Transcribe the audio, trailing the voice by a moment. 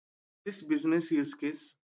This business use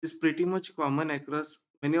case is pretty much common across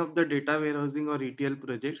many of the data warehousing or ETL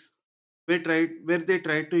projects where they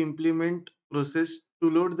try to implement process to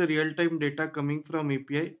load the real-time data coming from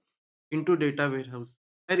API into data warehouse.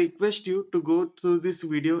 I request you to go through this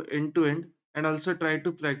video end to end and also try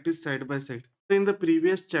to practice side by side. So in the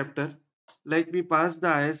previous chapter, like we passed the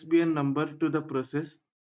ISBN number to the process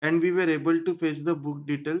and we were able to fetch the book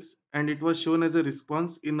details and it was shown as a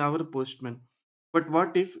response in our Postman. But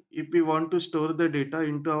what if we want to store the data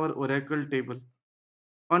into our Oracle table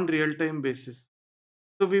on real-time basis?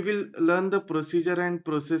 So we will learn the procedure and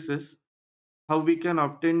processes how we can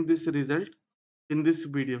obtain this result in this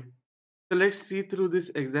video. So let's see through this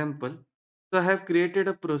example. So I have created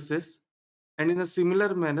a process and in a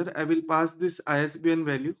similar manner I will pass this ISBN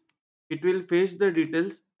value. It will fetch the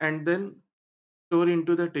details and then store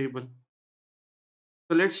into the table.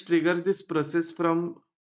 So let's trigger this process from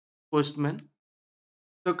Postman.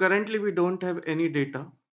 So currently we don't have any data.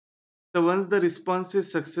 So once the response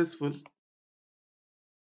is successful,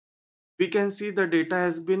 we can see the data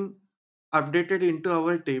has been updated into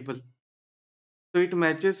our table. So it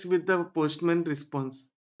matches with the Postman response.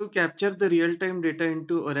 To capture the real-time data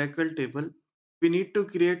into Oracle table, we need to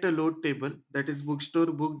create a load table, that is bookstore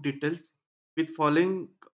book details, with following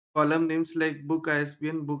column names like book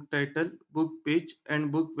ISBN, book title, book page,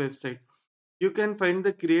 and book website. You can find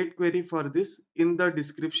the create query for this in the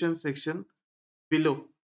description section below.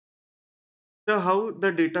 So how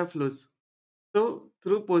the data flows. So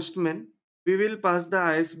through Postman, we will pass the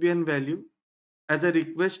ISBN value as a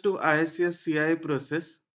request to IICS CAI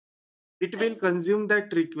process. It will consume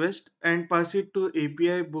that request and pass it to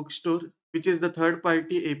API bookstore, which is the third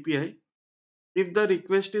party API. If the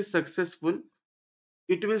request is successful,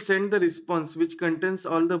 it will send the response which contains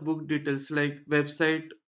all the book details like website,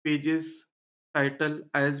 pages, title,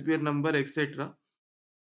 ISBN number, etc.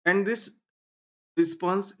 And this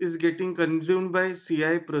response is getting consumed by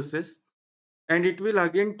CI process and it will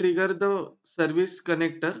again trigger the service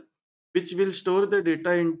connector which will store the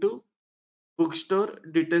data into bookstore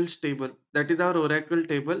details table, that is our Oracle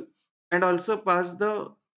table, and also pass the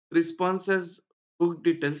response as book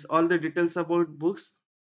details, all the details about books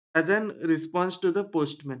as an response to the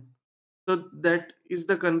Postman. So that is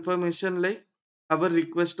the confirmation like our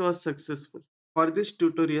request was successful. For this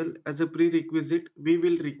tutorial, as a prerequisite, we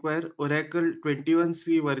will require Oracle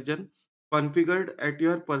 21C version configured at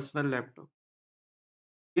your personal laptop.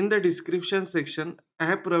 In the description section, I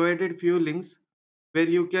have provided few links where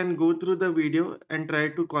you can go through the video and try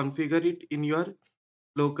to configure it in your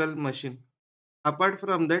local machine. Apart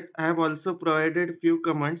from that, I have also provided few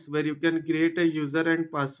commands where you can create a user and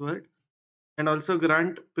password and also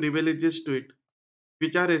grant privileges to it,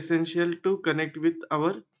 which are essential to connect with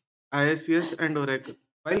our IICS and Oracle.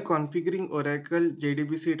 While configuring Oracle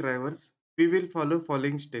JDBC drivers, we will follow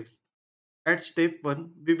following steps. At step 1,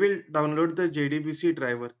 we will download the JDBC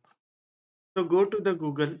driver. So go to the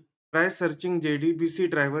Google, try searching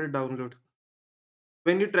JDBC driver download.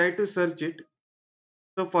 When you try to search it,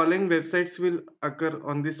 the following websites will occur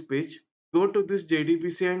on this page. Go to this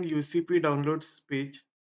JDBC and UCP downloads page.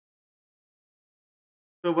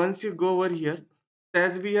 So once you go over here,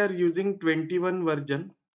 as we are using 21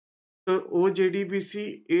 version, so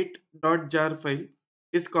OJDBC 8.jar file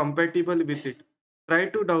is compatible with it. Try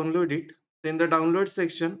to download it. In the download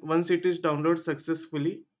section, once it is downloaded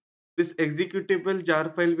successfully, this executable jar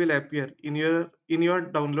file will appear in your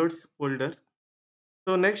downloads folder.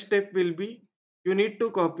 So next step will be you need to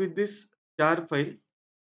copy this jar file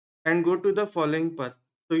and go to the following path.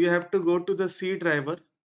 So you have to go to the C driver,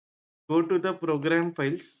 go to the program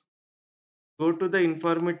files, go to the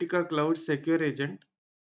Informatica Cloud Secure Agent,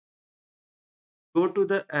 go to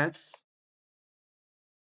the apps,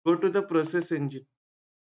 go to the process engine.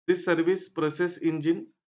 This service process engine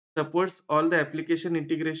supports all the application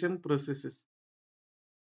integration processes.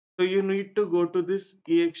 So you need to go to this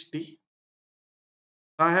ext.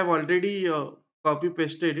 I have already copy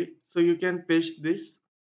pasted it, so you can paste this.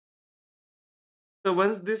 So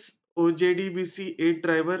once this OJDBC 8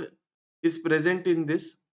 driver is present in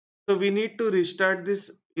this, so we need to restart this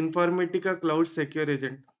Informatica Cloud Secure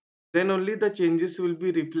Agent. Then only the changes will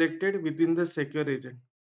be reflected within the Secure Agent.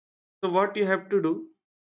 So what you have to do,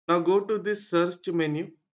 now go to this search menu,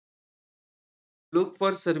 look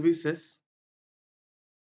for services,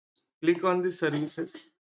 click on the services.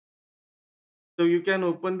 So you can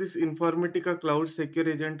open this Informatica Cloud Secure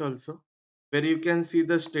Agent also, where you can see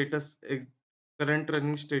the status, current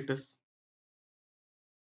running status.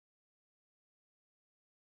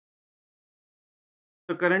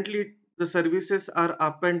 So currently the services are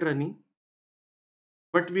up and running,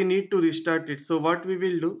 but we need to restart it. So what we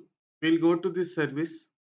will do, We'll go to this service,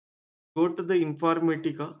 go to the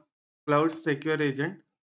Informatica Cloud Secure Agent.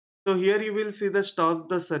 So here you will see the stop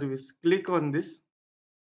the service. Click on this.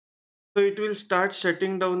 So it will start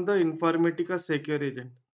shutting down the Informatica Secure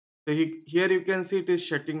Agent. So here you can see it is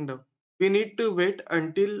shutting down. We need to wait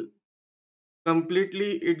until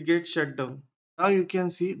completely it gets shut down. Now you can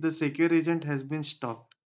see the secure agent has been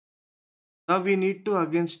stopped. Now we need to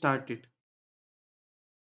again start it.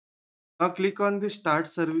 Now click on the start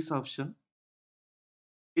service option.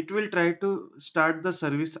 It will try to start the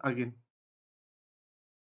service again.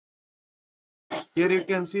 Here you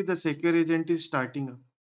can see the secure agent is starting up.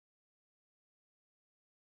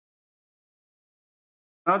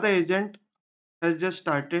 Now the agent has just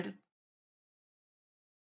started.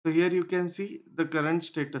 So here you can see the current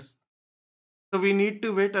status. So we need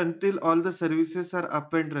to wait until all the services are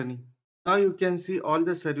up and running. Now you can see all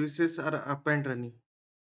the services are up and running.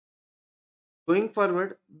 Going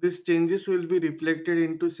forward, these changes will be reflected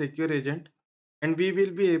into secure agent and we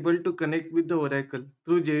will be able to connect with the Oracle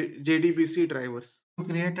through JDBC drivers. To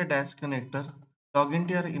create a dash connector, log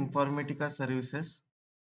into your Informatica services,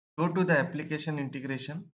 go to the application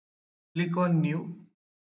integration, click on new,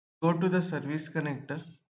 go to the service connector.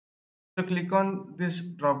 So click on this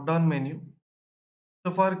drop down menu.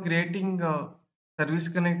 So for creating a service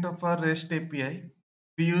connector for REST API,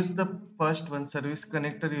 we use the first one, service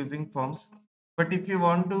connector using forms. But if you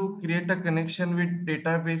want to create a connection with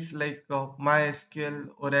database like MySQL,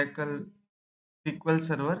 Oracle, SQL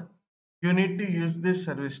Server, you need to use this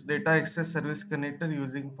service, data access service connector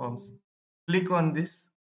using forms. Click on this.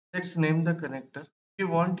 Let's name the connector. If you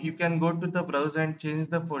want, you can go to the browser and change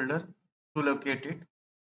the folder to locate it.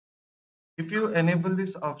 If you enable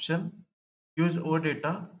this option, use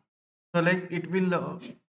OData, so like it will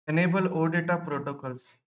enable OData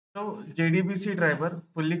protocols. So JDBC driver,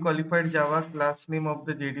 fully qualified Java class name of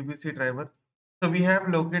the JDBC driver. So we have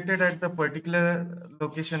located at the particular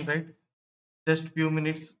location, right? Just few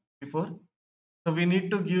minutes before. So we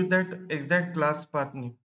need to give that exact class path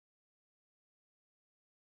name.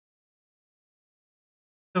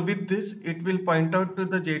 So with this, it will point out to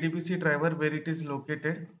the JDBC driver where it is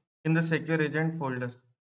located in the secure agent folder.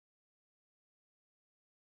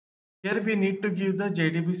 Here we need to give the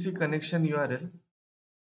JDBC connection URL.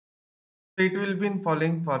 So it will be in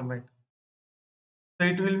following format. So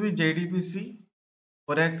it will be JDBC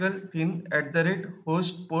Oracle thin @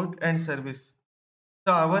 host port and service.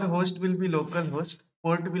 So our host will be localhost,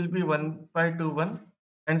 port will be 1521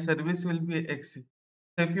 and service will be XC.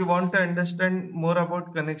 So if you want to understand more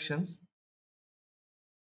about connections,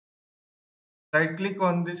 right click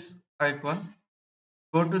on this icon,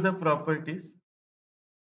 go to the properties.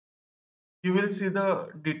 You will see the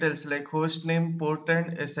details like host name, port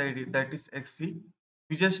and SID, that is XC.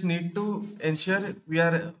 We just need to ensure we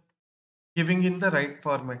are giving in the right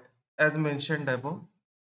format as mentioned above.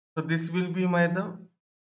 So this will be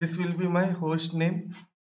my host name,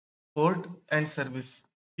 port and service.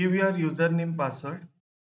 Give your username password.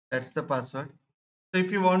 That's the password. So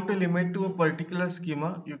if you want to limit to a particular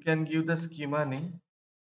schema, you can give the schema name.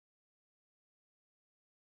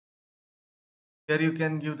 Here you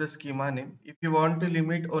can give the schema name. If you want to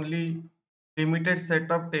limit only limited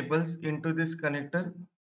set of tables into this connector,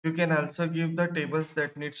 you can also give the tables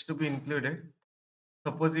that needs to be included.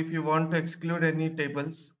 Suppose if you want to exclude any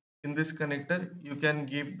tables in this connector, you can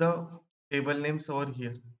give the table names over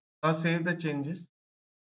here. Now save the changes.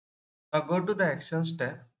 Now go to the actions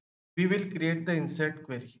tab. We will create the insert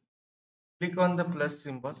query. Click on the plus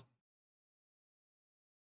symbol.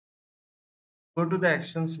 Go to the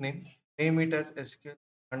actions name. Name it as SQL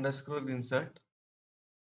underscore insert.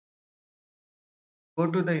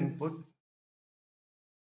 Go to the input.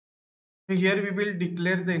 So here we will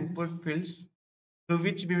declare the input fields to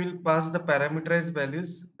which we will pass the parameterized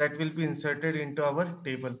values that will be inserted into our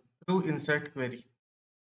table through insert query.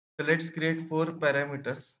 So let's create 4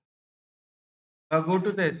 parameters. Now go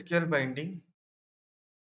to the SQL binding.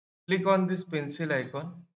 Click on this pencil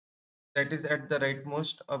icon that is at the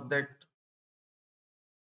rightmost of that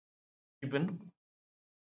ribbon.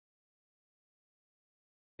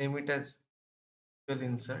 Name it as SQL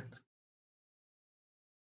insert.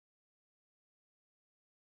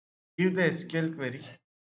 Give the SQL query.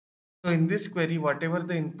 So in this query, whatever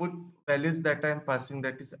the input values that I am passing,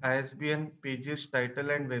 that is ISBN, pages, title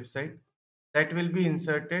and website, that will be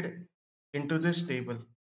inserted into this table.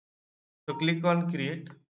 So click on create.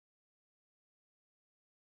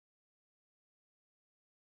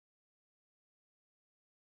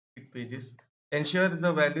 Pages. Ensure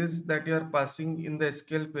the values that you are passing in the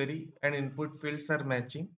SQL query and input fields are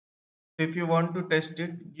matching. If you want to test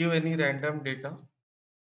it, give any random data.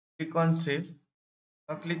 Click on save.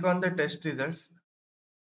 Now click on the test results.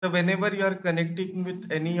 So whenever you are connecting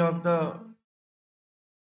with any of the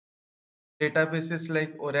databases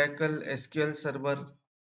like Oracle, SQL Server,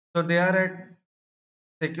 so they are at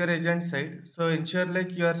secure agent side. So ensure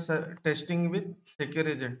like you are testing with secure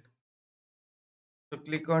agent. So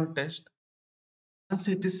click on test. Once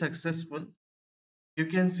it is successful, you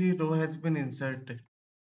can see row has been inserted.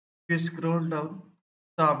 If you scroll down,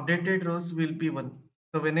 the updated rows will be one.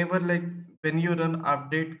 So whenever like when you run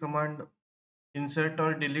update command, insert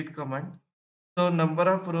or delete command, so number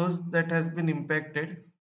of rows that has been impacted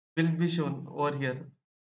will be shown over here.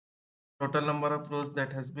 Total number of rows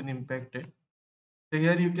that has been impacted. So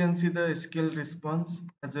here you can see the SQL response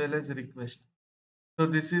as well as request. So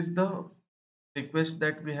this is the request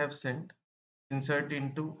that we have sent. Insert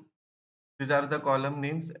into, these are the column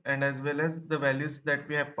names and as well as the values that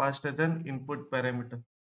we have passed as an input parameter.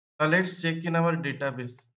 Now let's check in our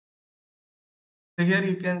database. So here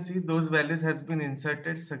you can see those values has been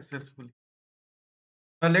inserted successfully.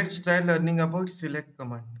 Now let's try learning about select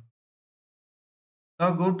command.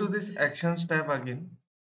 Now go to this actions tab again.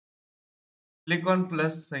 Click on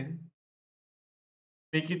plus sign.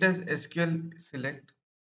 Make it as SQL select.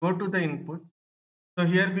 Go to the input. So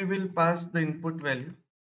here we will pass the input value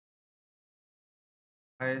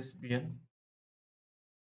ISBN,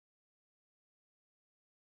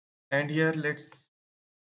 and here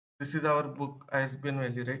this is our book ISBN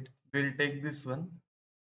value, right? We'll take this one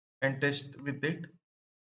and test with it.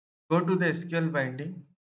 Go to the SQL binding.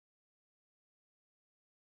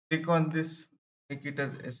 Click on this. Make it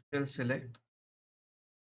as SQL select.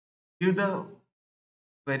 Give the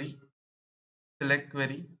query, select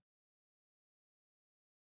query.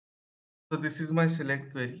 So this is my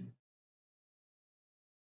select query.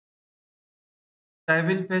 I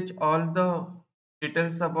will fetch all the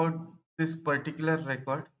details about this particular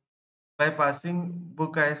record by passing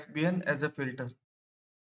book ISBN as a filter.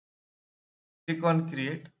 Click on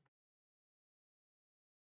create.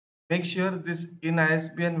 Make sure this in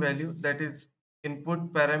ISBN value, that is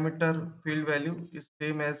input parameter field value, is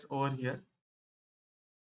same as over here.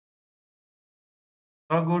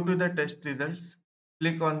 Now go to the test results.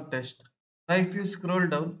 Click on test. Now if you scroll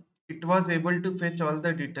down, it was able to fetch all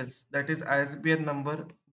the details, that is ISBN number,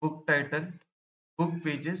 book title, book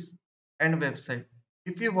pages and website.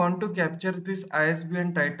 If you want to capture this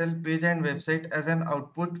ISBN title, page and website as an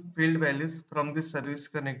output field values from the service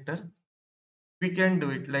connector, we can do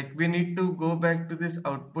it. Like we need to go back to this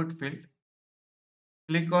output field,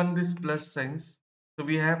 click on this plus signs. So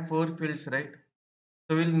we have four fields, right?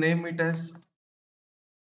 So we'll name it as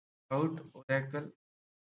out Oracle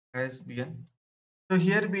ISBN. So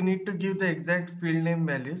here we need to give the exact field name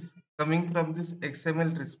values coming from this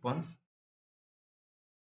XML response.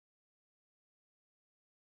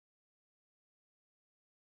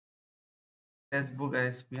 As book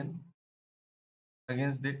ISBN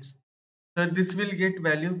against it. So this will get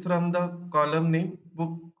value from the column name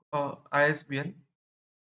book ISBN.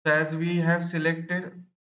 So as we have selected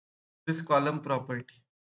this column property.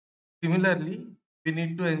 Similarly, we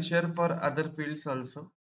need to ensure for other fields also.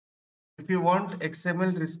 If you want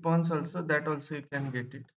XML response also, that also you can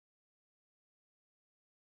get it.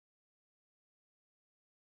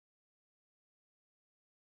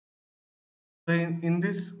 So in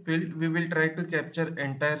this field, we will try to capture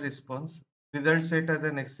entire response, result set as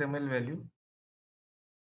an XML value.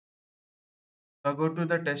 Now go to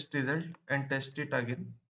the test result and test it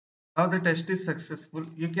again. Now the test is successful.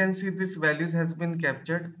 You can see this values has been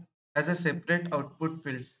captured as a separate output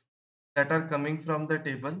fields that are coming from the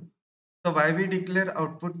table. So why we declare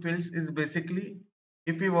output fields is basically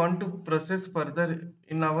if we want to process further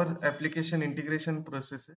in our application integration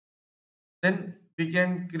processes, then we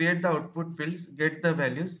can create the output fields, get the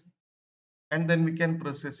values, and then we can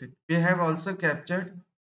process it. We have also captured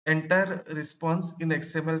entire response in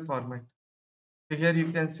XML format. So here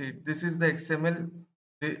you can see it. This is the XML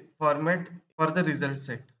format for the result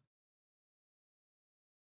set.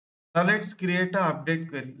 Now let's create a update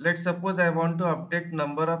query. Let's suppose I want to update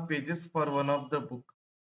number of pages for one of the book.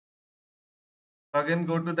 Again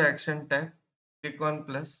go to the action tab, click on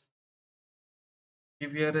plus,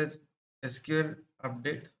 give here as SQL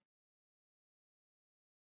update,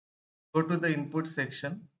 go to the input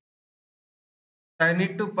section. I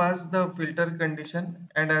need to pass the filter condition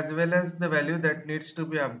and as well as the value that needs to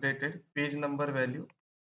be updated, page number value.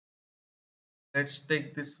 Let's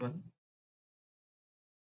take this one.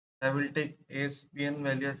 I will take ASBN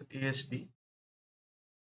value as ASD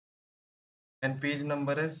and page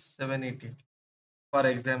number as 788 for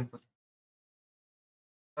example.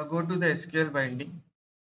 Now go to the SQL binding.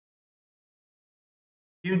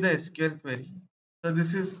 give the SQL query. So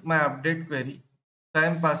this is my update query. So I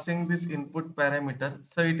am passing this input parameter.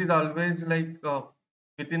 So it is always like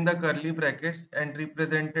within the curly brackets and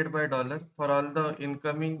represented by dollar for all the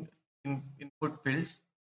incoming input fields.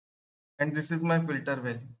 And this is my filter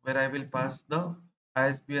value where I will pass the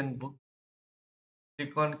ISBN book.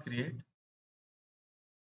 Click on create.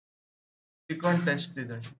 Click on test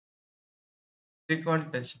result. Click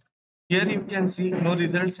on test. Here you can see no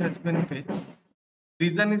results has been fetched.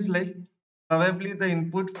 Reason is like probably the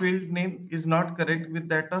input field name is not correct with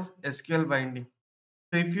that of SQL binding.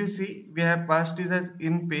 So if you see, we have passed it as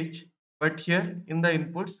in page, but here in the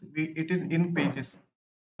inputs, it is in pages.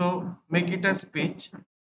 So make it as page.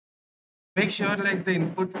 Make sure like the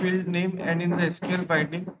input field name and in the SQL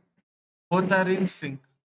binding, both are in sync.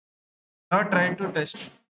 Now try to test.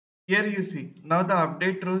 Here you see, now the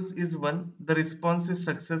update rows is 1, the response is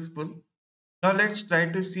successful. Now let's try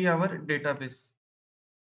to see our database.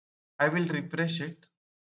 I will refresh it.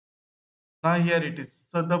 Now here it is.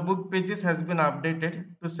 So the book pages has been updated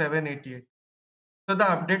to 788. So the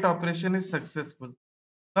update operation is successful.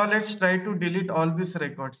 Now let's try to delete all these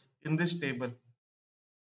records in this table.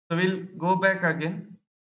 So we'll go back again,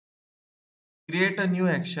 create a new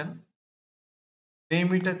action,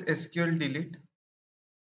 name it as SQL delete,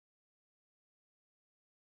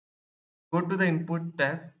 go to the input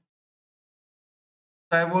tab.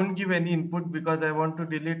 So I won't give any input because I want to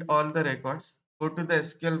delete all the records. Go to the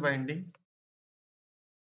SQL binding,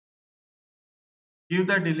 give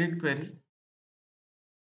the delete query,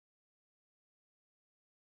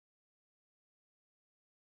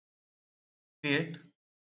 create,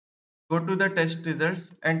 go to the test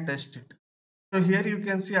results and test it. So here you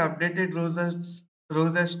can see updated rows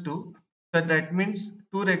as 2. So that means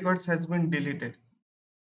 2 records has been deleted.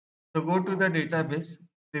 So go to the database,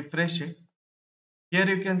 refresh it. Here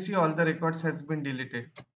you can see all the records has been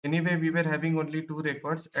deleted. Anyway, we were having only 2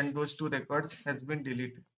 records and those 2 records has been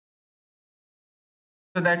deleted.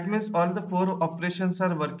 So that means all the 4 operations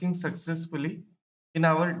are working successfully in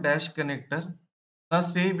our dash connector. Now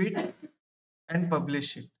save it and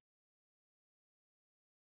publish it.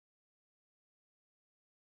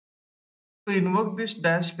 To invoke this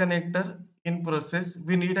dash connector in process,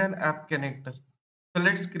 we need an app connector. So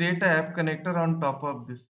let's create an app connector on top of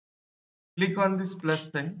this. Click on this plus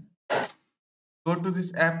sign. Go to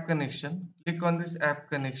this app connection. Click on this app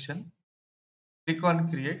connection. Click on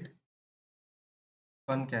create.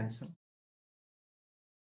 On cancel.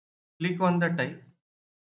 Click on the type.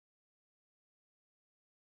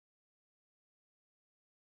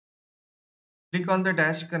 Click on the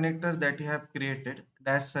dash connector that you have created,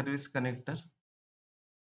 dash service connector.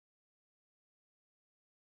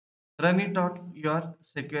 Run it on your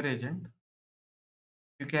secure agent.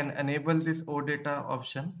 You can enable this OData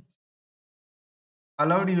option.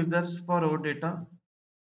 Allowed users for OData.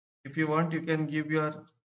 If you want, you can give your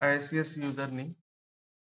IICS username.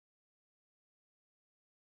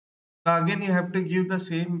 Now again, you have to give the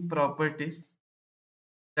same properties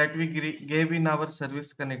that we gave in our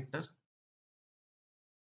service connector.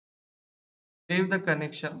 Save the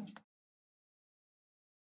connection.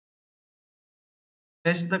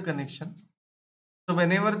 Test the connection. So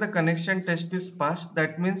whenever the connection test is passed,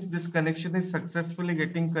 that means this connection is successfully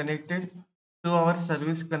getting connected to our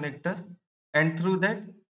service connector and through that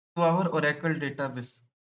to our Oracle database.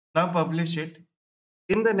 Now publish it.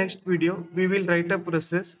 In the next video, we will write a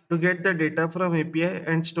process to get the data from API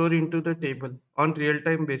and store into the table on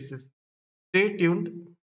real-time basis. Stay tuned.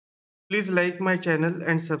 Please like my channel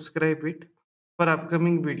and subscribe it for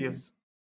upcoming videos.